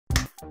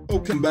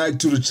Welcome back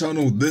to the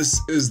channel. This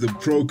is the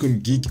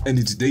Prokon Geek, and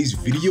in today's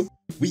video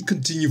we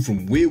continue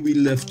from where we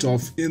left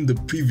off in the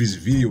previous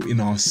video in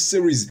our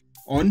series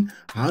on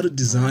how to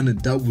design a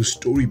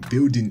double-story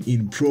building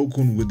in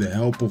Prokon with the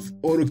help of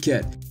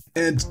AutoCAD.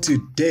 And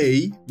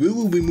today we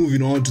will be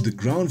moving on to the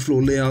ground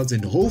floor layouts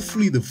and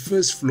hopefully the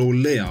first floor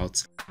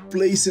layouts,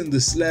 placing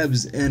the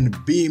slabs and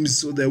beams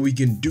so that we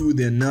can do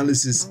the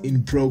analysis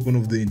in Prokon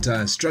of the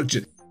entire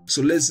structure.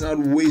 So let's not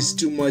waste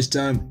too much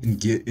time and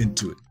get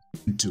into it.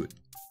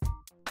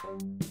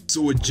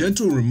 So a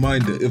gentle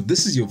reminder, if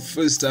this is your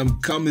first time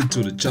coming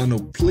to the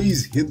channel,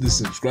 please hit the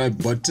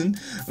subscribe button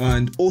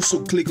and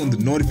also click on the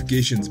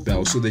notifications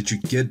bell so that you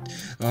get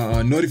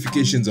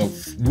notifications of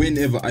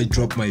whenever I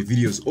drop my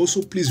videos.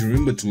 Also, please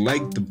remember to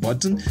like the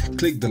button,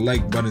 click the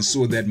like button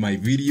so that my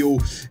video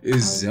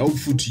is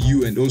helpful to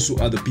you and also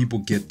other people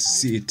get to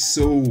see it.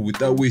 So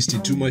without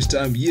wasting too much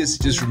time, yes,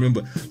 just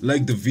remember,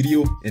 like the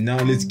video, and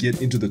now let's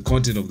get into the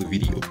content of the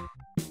video.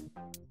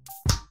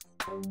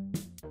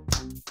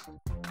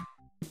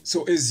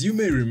 So as you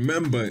may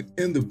remember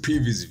in the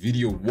previous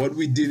video, what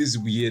we did is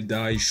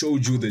I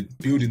showed you the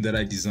building that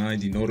I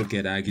designed in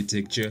AutoCAD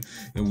architecture,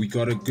 and we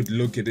got a good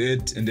look at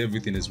it and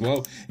everything as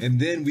well. And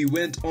then we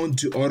went on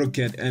to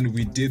AutoCAD and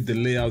we did the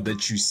layout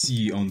that you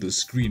see on the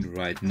screen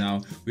right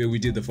now, where we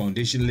did the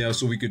foundation layout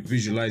so we could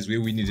visualize where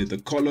we needed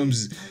the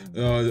columns,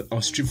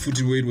 our strip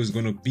footing, where it was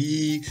going to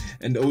be,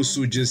 and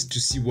also just to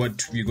see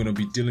what we're going to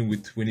be dealing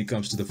with when it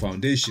comes to the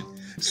foundation.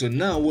 So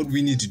now what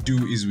we need to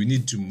do is we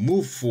need to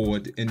move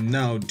forward and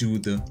now do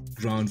the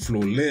ground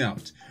floor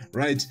layout,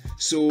 right?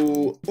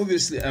 So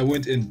obviously I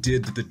went and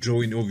did the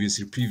drawing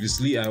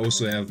previously. I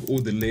also have all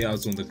the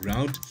layouts on the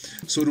ground.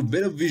 So to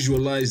better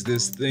visualize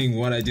this thing,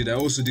 what I did, I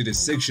also did a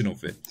section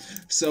of it.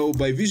 So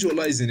by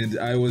visualizing it,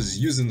 I was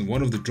using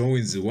one of the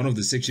drawings, one of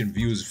the section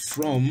views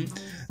from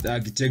the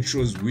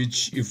architecturals,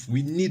 which if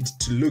we need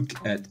to look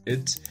at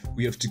it,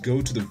 we have to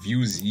go to the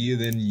views here,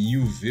 then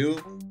new view.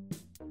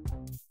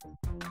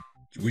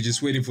 We're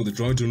just waiting for the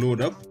drawing to load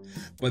up,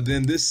 but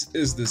then this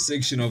is the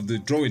section of the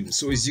drawing.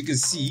 So as you can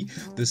see,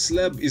 the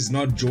slab is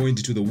not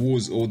joined to the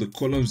walls or the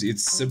columns.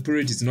 It's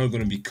separate. It's not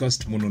going to be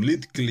cast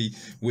monolithically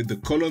with the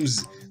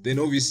columns. Then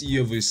obviously you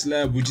have a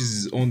slab which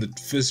is on the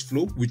first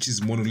floor, which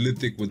is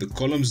monolithic with the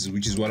columns,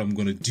 which is what I'm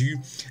going to do.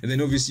 And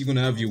then obviously you're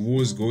going to have your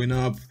walls going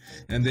up,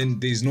 and then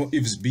there's no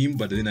eaves beam,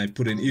 but then I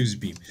put an eaves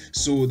beam.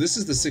 So this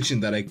is the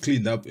section that I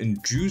cleaned up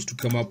and drew to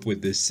come up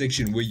with the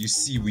section where you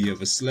see we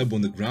have a slab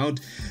on the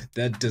ground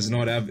that does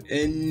not have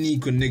any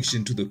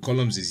connection to the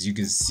columns. As you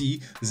can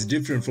see, it's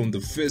different from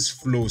the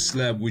first floor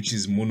slab, which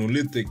is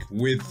monolithic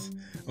with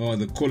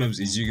the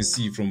columns, as you can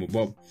see from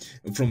above,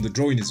 from the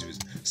drawing is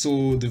used.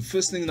 So the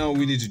first thing now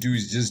we need to do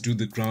is just do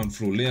the ground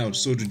floor layout.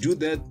 So to do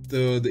that,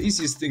 the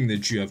easiest thing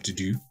that you have to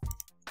do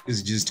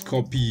is just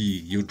copy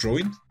your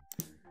drawing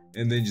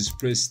and then just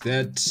press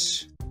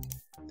that,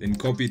 then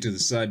copy it to the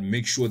side.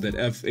 Make sure that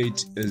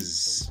F8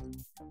 is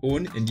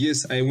on, and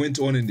yes, I went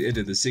on and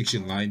added the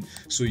section line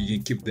so you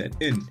can keep that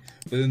in.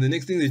 But then the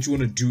next thing that you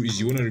want to do is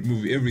you want to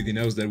remove everything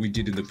else that we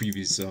did in the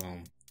previous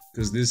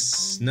because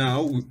this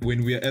now,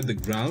 when we are at the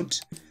ground,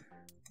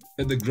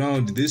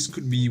 this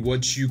could be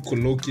what you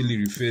colloquially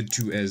refer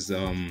to as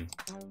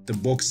the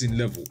boxing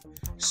level.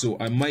 So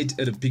I might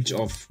add a picture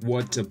of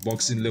what a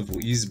boxing level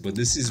is, but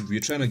this is,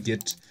 we're trying to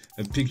get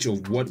a picture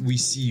of what we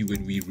see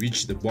when we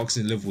reach the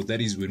boxing level.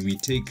 That is when we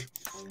take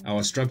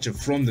our structure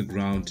from the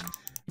ground,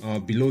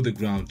 below the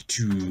ground,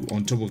 to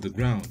on top of the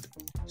ground.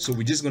 So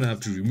we're just gonna have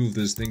to remove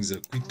those things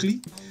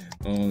quickly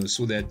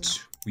so that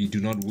we do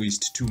not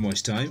waste too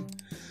much time.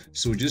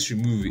 So just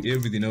remove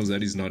everything else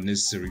that is not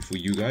necessary for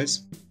you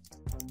guys.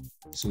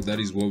 So that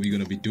is what we're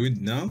gonna be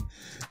doing now.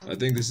 I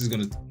think this is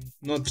gonna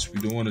we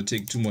don't want to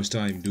take too much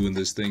time doing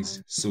these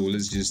things, so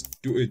let's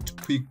just do it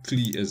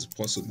quickly as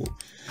possible.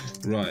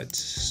 Right,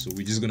 so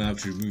we're just gonna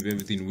have to remove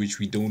everything which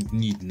we don't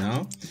need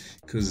now,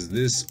 because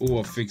this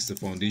all affects the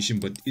foundation,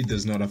 but it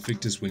does not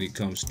affect us when we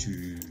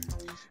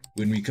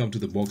come to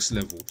the box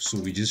level. So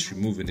we're just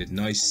removing it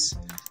nice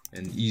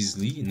and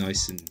easily,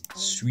 nice and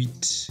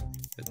sweet.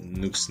 That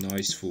looks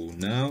nice for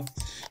now.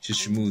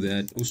 Just remove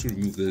that. Also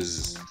remove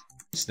those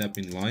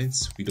snapping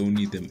lines, we don't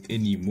need them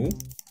anymore,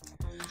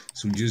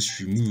 so just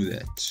remove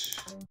that.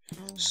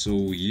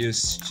 So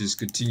yes, just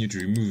continue to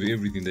remove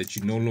everything that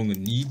you no longer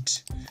need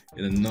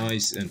in a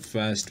nice and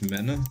fast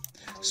manner.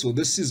 So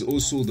this is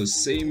also the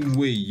same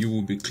way you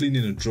will be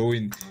cleaning a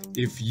drawing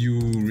if you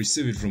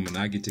receive it from an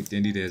architect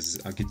and it has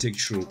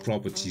architectural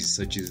properties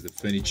such as the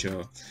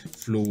furniture,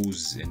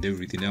 floors, and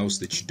everything else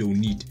that you don't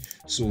need.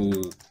 So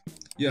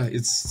yeah,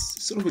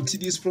 it's sort of a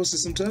tedious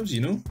process sometimes,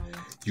 you know.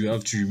 You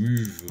have to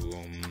remove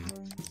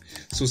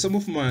so some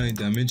of my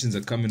dimensions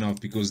are coming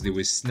off because they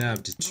were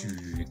snapped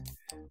to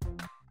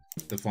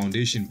the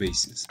foundation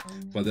bases,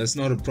 but that's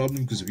not a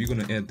problem because we're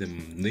going to add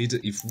them later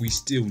if we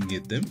still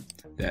need them,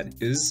 that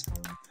is.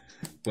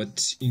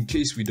 But in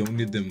case we don't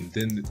need them,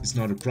 then it's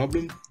not a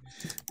problem.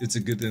 It's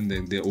a good thing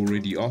that they're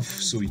already off,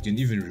 so you can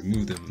even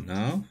remove them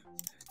now.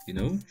 You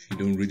know, if you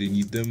don't really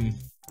need them,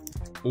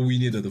 all we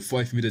need are the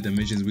 5-meter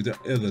dimensions with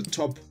at the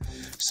top.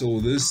 So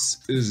this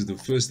is the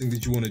first thing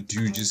that you want to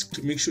do.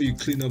 Just make sure you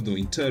clean up the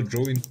entire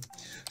drawing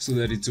so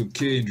that it's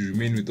okay and you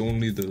remain with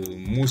only the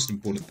most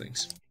important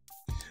things.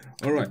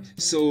 Alright,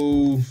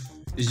 so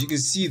as you can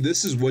see,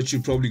 this is what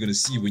you're probably going to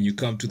see when you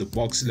come to the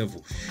box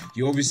level.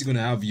 You're obviously going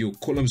to have your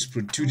columns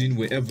protruding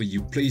wherever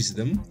you place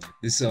them.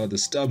 These are the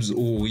stubs,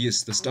 or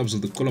yes, the stubs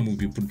of the column will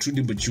be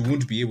protruding, but you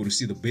won't be able to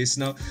see the base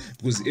now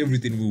because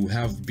everything will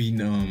have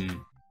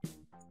been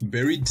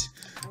buried,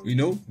 you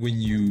know, when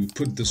you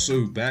put the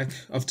soil back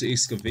after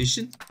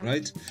excavation,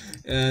 right?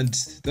 And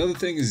the other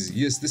thing is,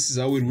 yes, this is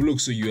how it will look.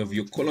 So you have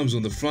your columns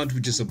on the front,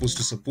 which is supposed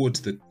to support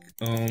the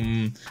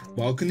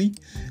balcony,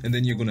 and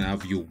then you're gonna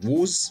have your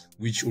walls,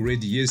 which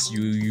already, yes,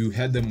 you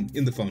had them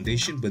in the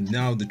foundation, but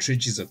now the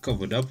trenches are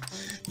covered up.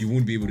 You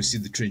won't be able to see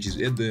the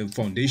trenches at the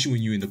foundation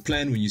when you're in the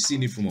plan. When you're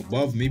seeing it from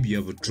above, maybe you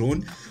have a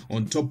drone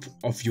on top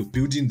of your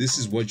building, this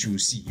is what you will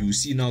see. You will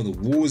see now the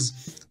walls,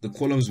 the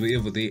columns,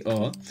 wherever they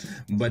are.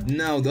 But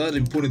now the other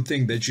important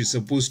thing that you're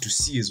supposed to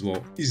see as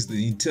well is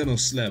the internal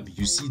slab.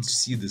 You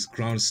see this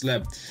ground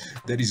slab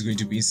that is going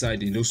to be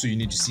inside, and also you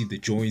need to see the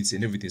joints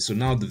and everything. So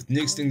now the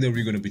next thing that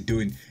we're going to be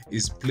doing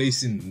is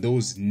placing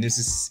those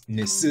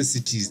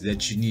necessities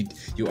that you need,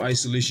 your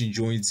isolation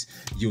joints,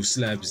 your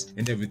slabs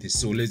and everything.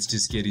 So let's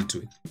just get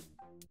into it.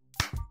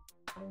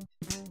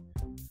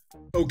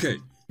 Okay,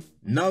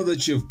 now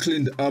that you've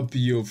cleaned up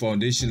your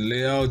foundation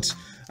layout,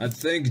 I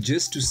think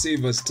just to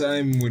save us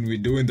time when we're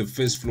doing the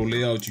first floor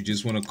layout, you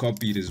just want to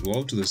copy it as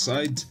well to the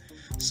side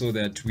so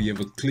that we have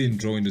a clean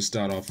drawing to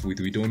start off with.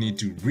 We don't need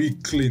to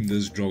re-clean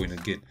this drawing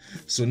again.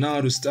 So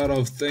now to start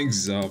off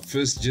things,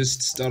 first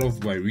just start off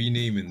by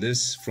renaming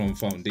this from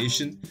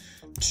foundation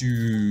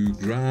to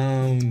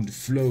ground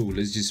flow.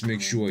 Let's just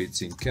make sure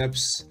it's in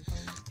caps.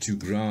 To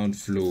ground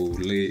flow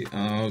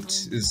layout.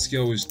 The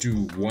scale is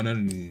to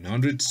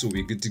 100, so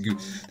we're good to go.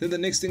 Then the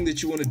next thing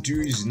that you want to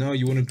do is now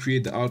you want to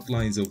create the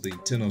outlines of the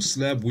internal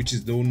slab, which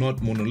is though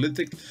not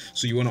monolithic,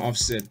 so you want to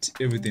offset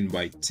everything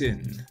by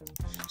 10.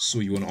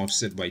 So you want to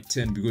offset by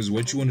 10, because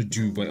what you want to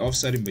do by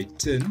offsetting by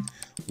 10,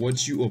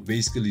 what you are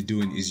basically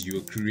doing is you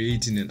are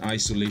creating an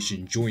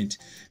isolation joint,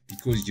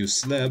 because your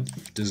slab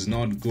does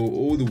not go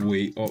all the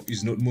way or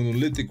is not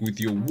monolithic with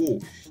your wall.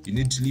 You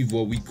need to leave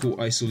what we call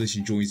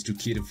isolation joints to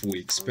cater for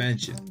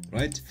expansion,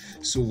 right?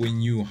 So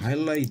when you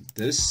highlight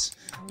this,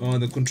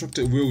 the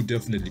contractor will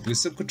definitely,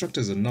 because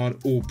subcontractors are not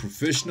all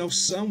professional,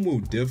 some will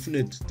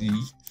definitely,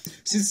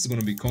 since it's going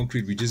to be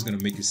concrete, we're just going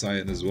to make it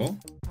cyan as well,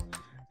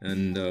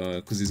 and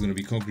because it's going to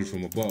be concrete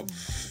from above,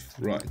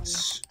 right?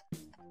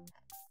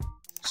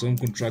 Some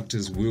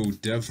contractors will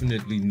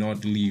definitely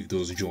not leave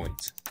those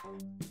joints,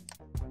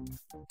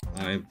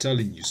 I am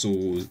telling you.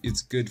 So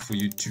it's good for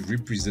you to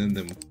represent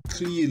them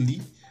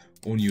clearly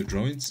on your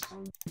drawings,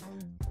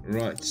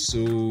 right? So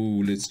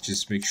let's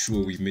just make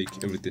sure we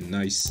make everything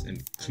nice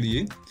and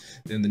clear.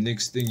 Then the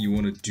next thing you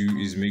want to do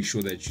is make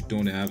sure that you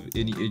don't have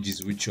any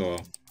edges which are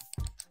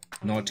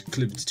not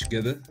clipped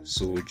together.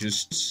 So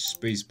just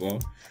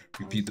spacebar,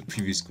 repeat the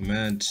previous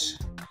command,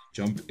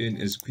 jump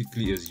in as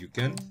quickly as you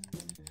can,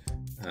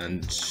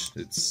 and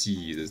let's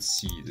see.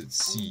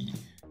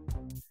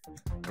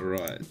 All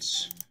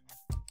right,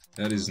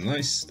 that is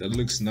nice. That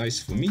looks nice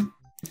for me.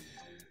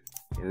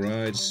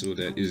 Alright, so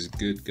that is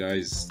good,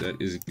 guys.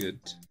 That is good.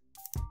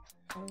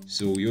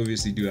 So we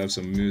obviously do have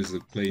some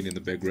music playing in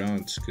the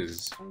background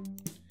because,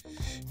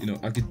 you know,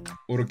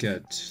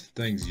 AutoCAD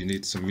things, you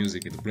need some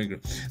music in the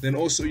background. Then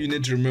also you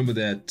need to remember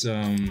that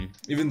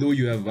even though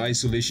you have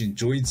isolation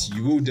joints,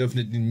 you will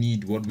definitely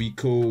need what we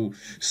call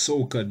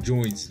saw cut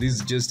joints.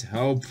 These just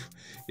help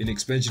in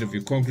expansion of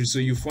your concrete. So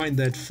you find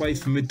that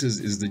 5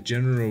 meters is the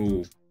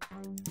general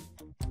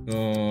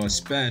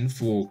span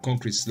for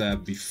concrete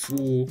slab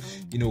before,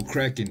 you know,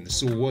 cracking.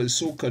 So what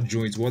saw cut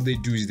joints, what they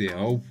do is they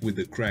help with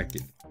the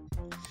cracking.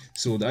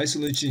 So the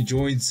isolation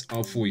joints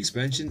are for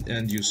expansion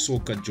and your saw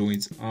cut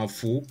joints are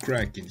for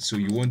cracking. So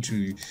you want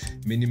to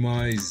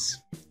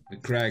minimize the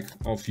crack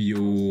of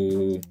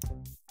your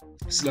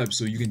slab,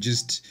 so you can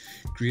just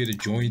create a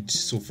joint.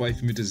 So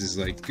 5 meters is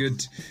like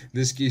good. In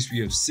this case we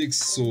have 6,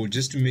 so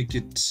just to make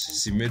it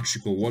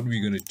symmetrical, what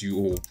we're gonna do,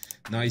 or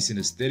nice and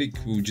aesthetic,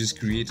 we'll just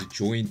create a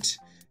joint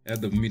at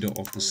the middle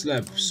of the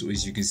slab. So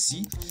as you can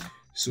see,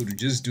 so to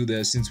just do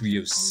that, since we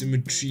have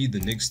symmetry, the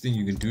next thing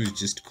you can do is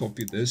just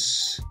copy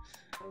this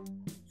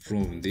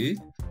from there,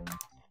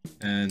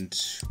 and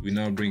we're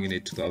now bringing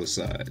it to the other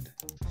side.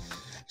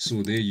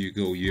 So there you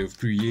go, you have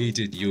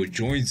created your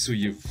joint. So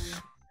you've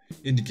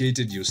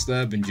indicated your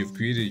slab and you've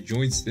created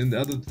joints. Then the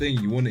other thing,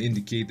 you want to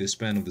indicate the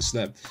span of the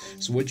slab.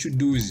 So what you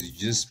do is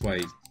just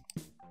by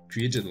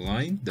create a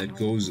line that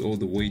goes all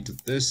the way to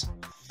this.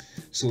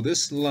 So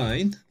this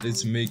line,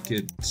 let's make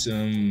it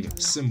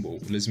symbol.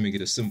 Let's make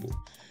it a symbol.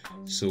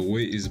 So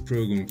where is the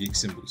Prokon Geek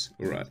symbols?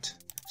 All right,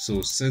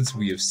 so since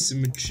we have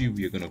symmetry,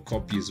 we are going to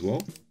copy as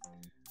well.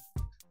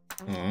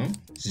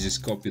 So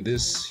just copy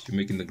this, you're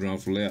making the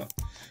ground floor layout.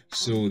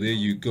 So there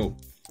you go.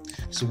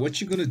 So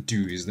what you're gonna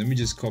do is, let me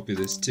just copy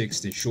this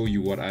text and show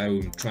you what I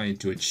am trying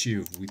to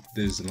achieve with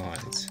these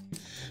lines.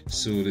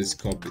 So let's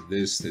copy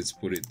this, let's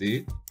put it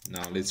there.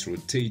 Now let's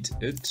rotate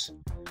it.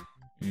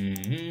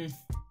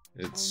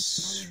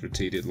 Let's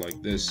rotate it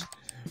like this.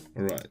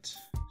 All right,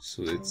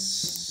 so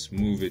let's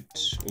move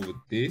it over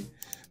there.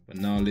 But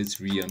now let's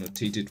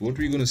re-annotate it. What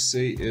we're going to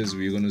say is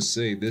we're going to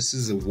say this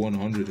is a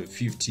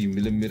 150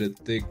 millimeter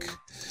thick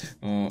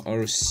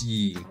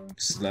RC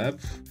slab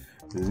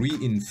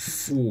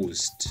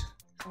reinforced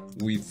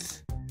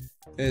with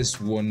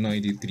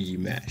S193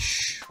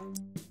 mesh.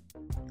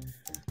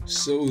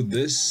 So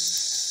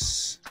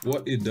this,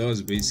 what it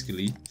does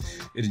basically,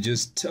 it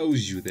just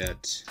tells you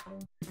that,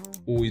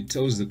 or it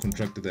tells the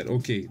contractor that,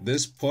 okay,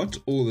 this part,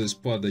 or this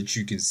part that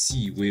you can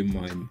see where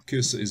my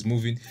cursor is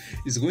moving,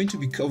 is going to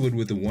be covered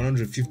with a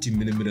 150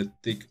 millimeter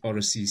thick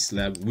RC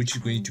slab, which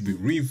is going to be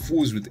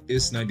reinforced with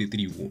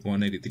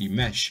S193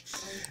 mesh.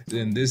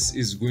 Then this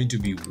is going to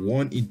be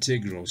one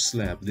integral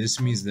slab. This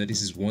means that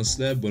this is one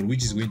slab, but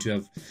which is going to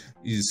have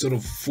is sort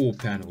of 4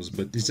 panels,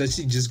 but it's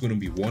actually just going to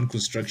be one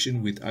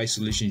construction with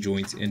isolation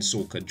joints and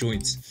saw cut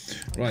joints.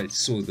 Right,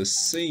 so the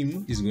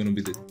same is going to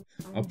be the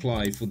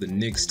apply for the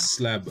next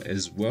slab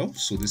as well.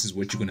 So this is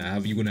what you're going to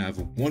have. You're going to have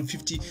a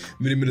 150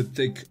 millimeter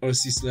thick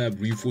RC slab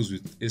reinforced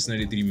with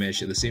S93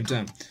 mesh at the same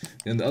time.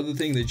 And the other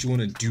thing that you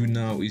want to do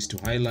now is to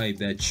highlight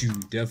that you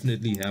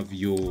definitely have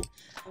your,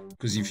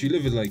 because if you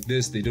leave it like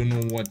this, they don't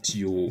know what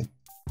your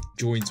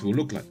joints will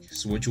look like.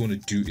 So what you want to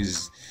do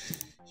is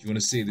you want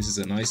to say this is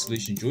an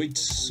isolation joint.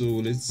 So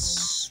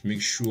let's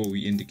make sure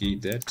we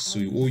indicate that. So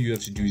all you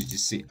have to do is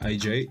just say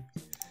IJ.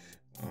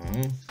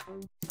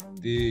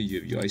 There you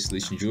have your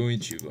isolation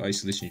joint, you have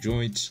isolation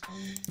joint,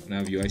 and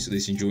have your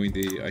isolation joint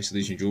there,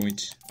 isolation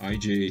joint,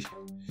 IJ.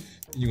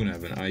 Then you're gonna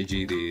have an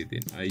IJ there,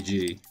 then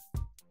IJ,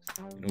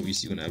 and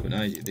obviously you're gonna have an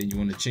IJ. Then you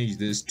want to change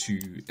this to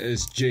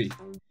SJ,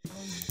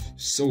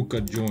 saw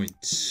cut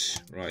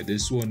joint. Right,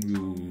 this one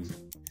will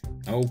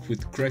help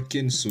with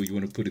cracking, so you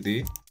want to put it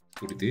there,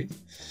 put it there,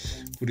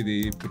 put it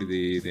there, put it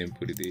there, then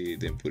put it there,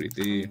 then put it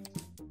there,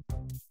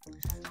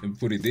 then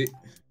put it there.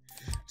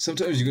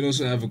 Sometimes you can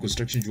also have a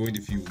construction joint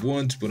if you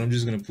want, but I'm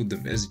just going to put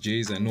them as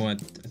J's. I know I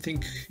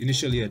think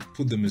initially I'd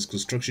put them as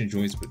construction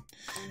joints, but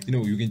you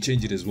know, you can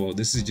change it as well.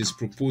 This is just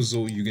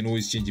proposal. You can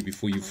always change it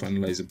before you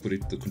finalize and put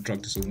it to the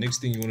contractor. So the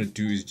next thing you want to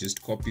do is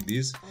just copy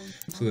these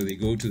so that they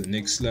go to the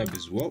next slab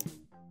as well.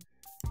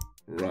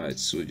 Right,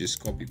 so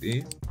just copy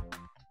there.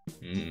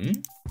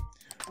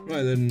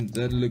 Right, then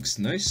that looks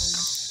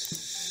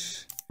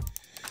nice.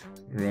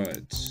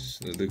 Right,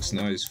 so that looks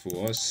nice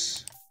for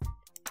us.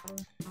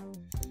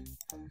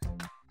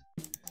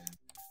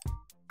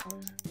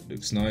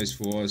 Looks nice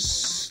for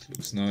us,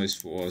 looks nice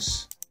for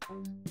us.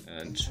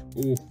 And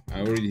oh,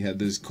 I already had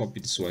this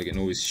copied, so I can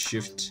always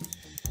shift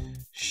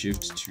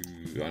to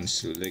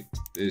unselect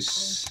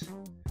this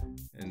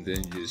and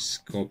then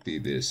just copy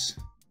this.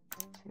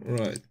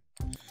 Right,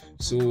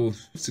 so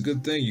it's a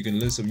good thing you can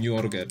learn some new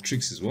AutoCAD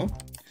tricks as well.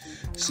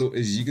 So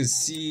as you can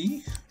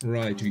see,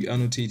 right, we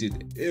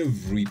annotated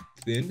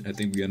everything. I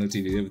think we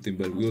annotated everything,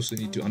 but we also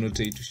need to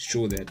annotate to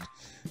show that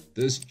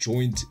this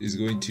joint is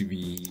going to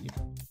be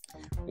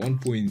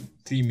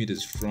 1.3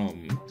 meters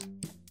from,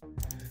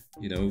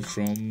 you know,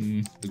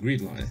 from the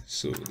grid line.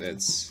 So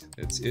that's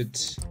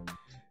it.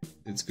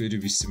 It's going to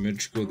be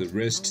symmetrical. The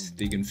rest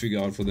they can figure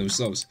out for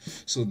themselves.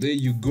 So there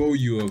you go,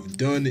 you have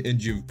done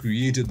and you've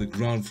created the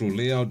ground floor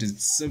layout.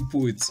 It's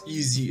simple, it's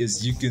easy,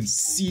 as you can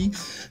see.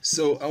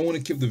 So I want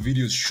to keep the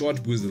videos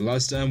short because the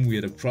last time we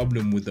had a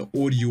problem with the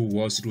audio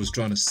whilst it was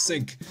trying to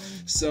sync.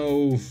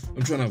 So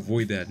I'm trying to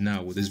avoid that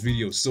now with this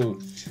video. So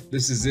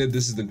this is it,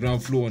 this is the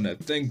ground floor, and I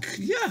think,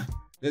 yeah,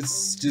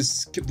 let's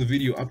just keep the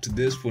video up to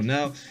this for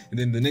now, and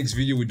then the next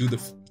video we do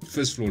the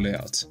first floor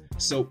layout.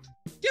 So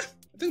yeah,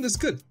 I think that's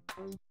good.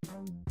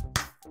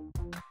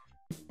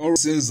 Alright,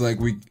 since like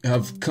we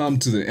have come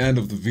to the end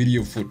of the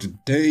video for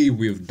today,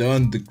 we have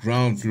done the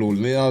ground floor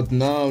layout.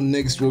 Now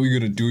next what we're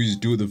gonna do is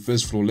do the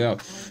first floor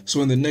layout.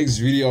 So in the next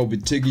video I'll be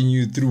taking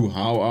you through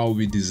how I'll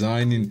be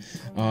designing,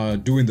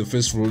 doing the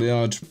first floor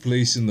layout,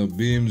 placing the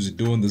beams,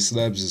 doing the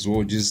slabs as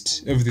well,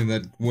 just everything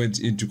that went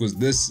into, because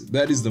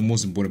that is the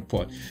most important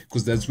part,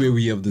 because that's where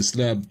we have the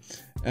slab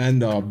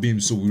and our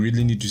beams. So we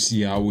really need to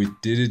see how we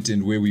did it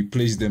and where we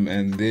placed them,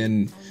 and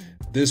then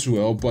this will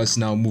help us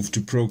now move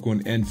to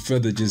Prokon and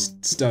further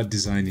just start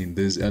designing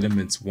these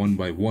elements one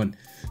by one.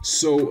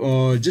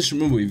 So just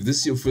remember, if this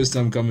is your first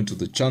time coming to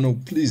the channel,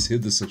 please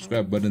hit the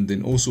subscribe button,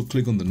 then also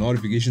click on the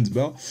notifications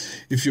bell.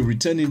 If you're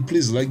returning,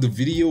 please like the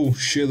video,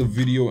 share the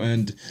video,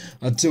 and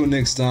until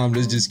next time,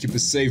 let's just keep it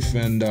safe,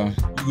 and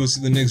you go see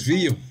the next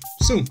video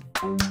soon.